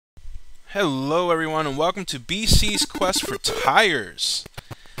Hello everyone and welcome to BC's Quest for Tires.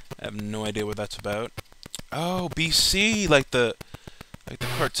 I have no idea what that's about. Oh, BC, like the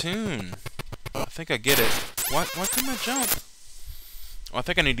cartoon. I think I get it. Why couldn't I jump? Oh, I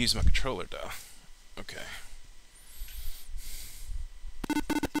think I need to use my controller though. Okay.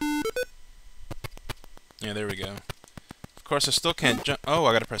 Yeah, there we go. Of course I still can't jump. Oh,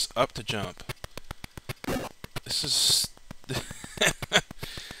 I gotta press up to jump. This is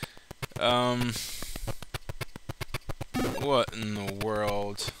what in the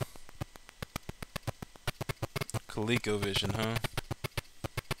world? ColecoVision, huh?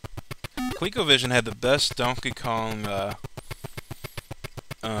 ColecoVision had the best Donkey Kong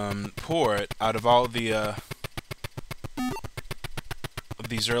port out of all the of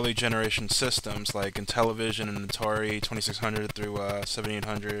these early generation systems, like Intellivision and Atari 2600 through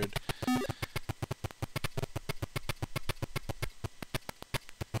 7800.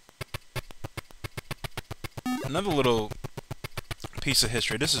 Another little piece of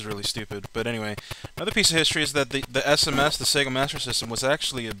history. This is really stupid, but anyway, another piece of history is that the SMS, the Sega Master System, was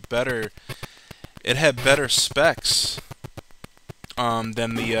actually a better. It had better specs than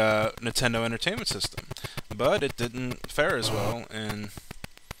the Nintendo Entertainment System, but it didn't fare as well. And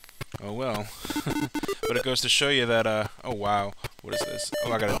oh well. But it goes to show you that. Oh wow, what is this?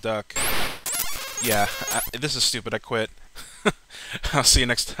 Oh, I got a duck. Yeah, this is stupid. I quit. I'll see you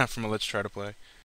next time from a Let's Try to Play.